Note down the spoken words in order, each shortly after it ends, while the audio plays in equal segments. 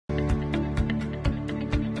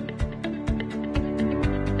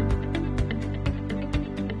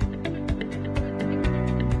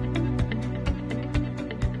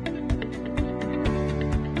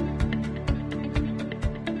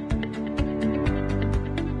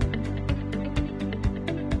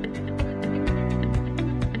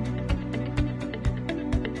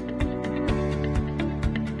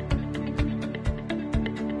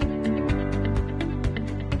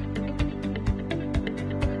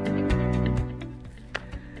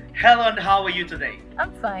Hello, and how are you today?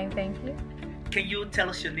 I'm fine, thank you. Can you tell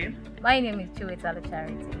us your name? My name is Chiwetala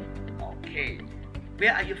Charity. Okay.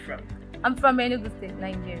 Where are you from? I'm from Enugu State,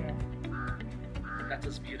 Nigeria. That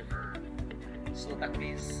is beautiful. So that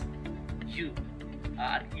means you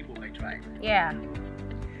are an Igbo by tribe. Yeah,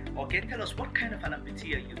 Okay, tell us what kind of an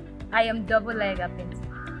amputee are you? I am double leg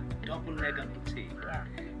amputee. Double leg amputee. Yeah.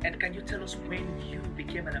 And can you tell us when you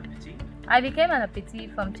became an amputee? I became an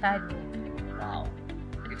amputee from childhood. Wow.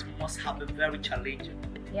 It must have been very challenging.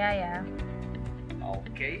 Yeah.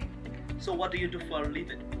 Okay. So what do you do for a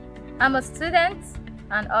living? I'm a student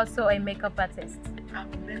and also a makeup artist. A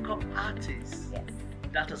makeup artist. Yes.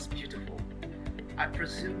 That is beautiful. I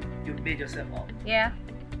presume you made yourself up. Yeah.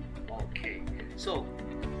 Okay. So,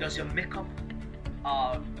 does your makeup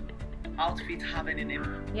outfit have any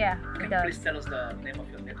name? Yeah, Can it you does. please tell us the name of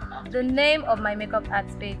your makeup outfit? The name of my makeup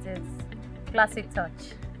outfit is Classic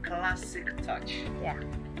Touch. Classic Touch. Yeah.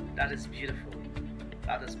 That is beautiful.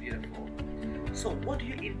 That is beautiful. So, what do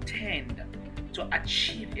you intend to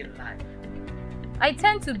achieve in life? I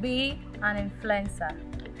tend to be an influencer,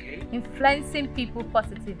 Okay. influencing people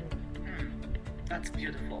positively. That's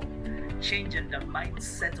beautiful. Changing the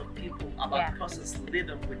mindset of people about Yeah. persons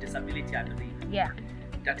living with disability, I believe. Yeah.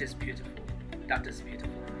 That is beautiful. That is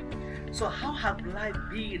beautiful. So, how have life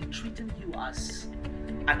been treating you as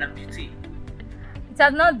an amputee? It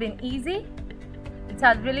has not been easy. It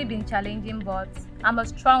has really been challenging, but I'm a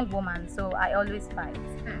strong woman, so I always fight.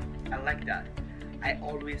 I like that. I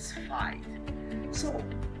always fight. So,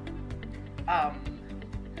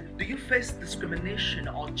 do you face discrimination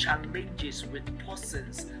or challenges with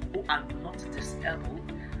persons who are not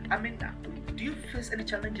disabled? I mean, do you face any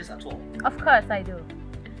challenges at all? Of course I do.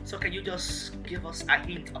 So can you just give us a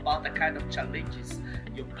hint about the kind of challenges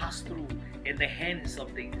you pass through in the hands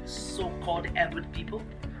of the so-called abled people?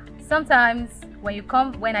 Sometimes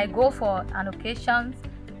when I go for an occasion,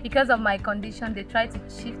 because of my condition, they try to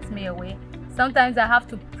shift me away. Sometimes I have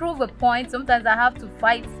to prove a point. Sometimes I have to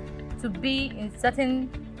fight to be in certain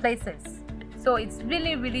places. So it's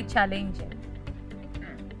really, really challenging.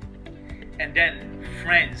 And then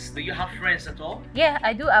friends. Do you have friends at all? Yeah,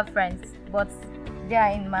 I do have friends, but they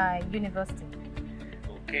are in my university.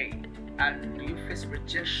 Okay. And do you face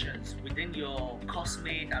rejections within your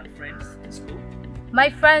classmates and friends in school?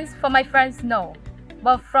 For my friends, no.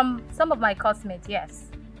 But from some of my classmates, yes.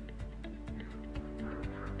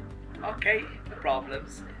 Okay, no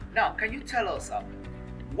problems. Now, can you tell us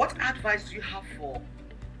what advice do you have for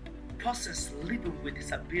persons living with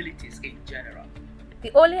disabilities in general?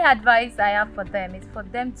 The only advice I have for them is for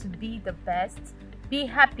them to be the best, be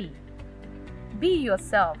happy, be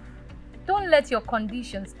yourself. Don't let your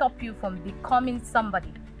condition stop you from becoming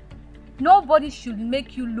somebody. Nobody should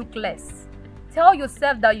make you look less. Tell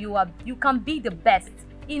yourself that you can be the best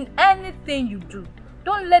in anything you do.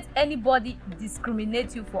 Don't let anybody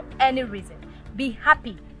discriminate you for any reason. Be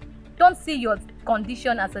happy. Don't see your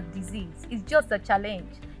condition as a disease. It's just a challenge.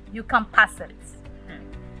 You can pass it.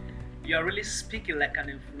 You're really speaking like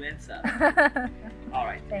an influencer. All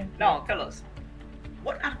right. Thank you. Now, tell us,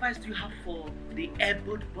 what advice do you have for the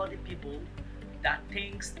able-bodied people that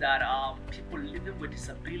thinks that people living with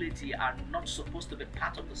disability are not supposed to be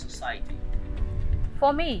part of the society?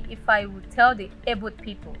 For me, if I would tell the able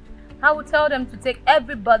people, I would tell them to take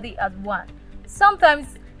everybody as one.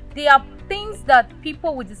 Sometimes there are things that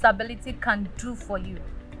people with disability can do for you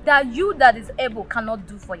that you that is able cannot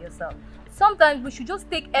do for yourself. Sometimes we should just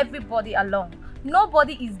take everybody along.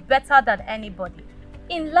 Nobody is better than anybody.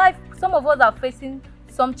 In life, some of us are facing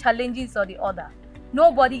some challenges or the other.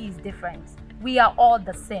 Nobody is different. We are all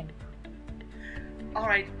the same. All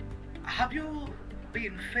right. Have you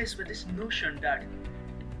been faced with this notion that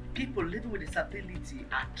people living with disability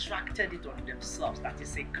attracted it on themselves, that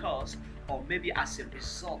is a curse, or maybe as a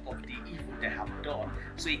result of the evil they have done?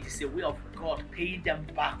 So it is a way of God paying them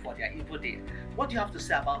back for their evil deed. What do you have to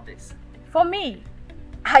say about this? For me,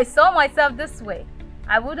 I saw myself this way.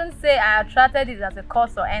 I wouldn't say I attracted it as a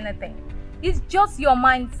cause or anything. It's just your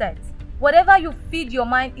mindset. Whatever you feed your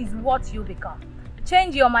mind is what you become.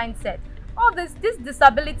 Change your mindset. All this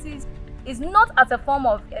disabilities is not as a form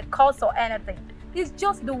of a cause or anything. It's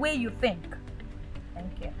just the way you think.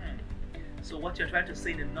 Thank you. So what you're trying to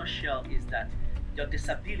say in a nutshell is that your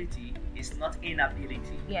disability is not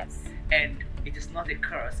inability. Yes. And it is not a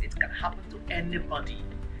curse. It can happen to anybody.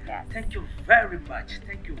 Yes. Thank you very much.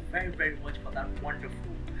 Thank you very, very much for that wonderful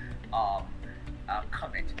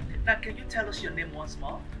comment. Now, can you tell us your name once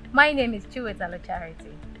more? My name is Chiwetala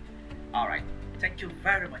Charity. All right. Thank you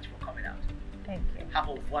very much for coming out. Thank you. Have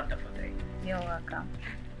a wonderful day. You're welcome.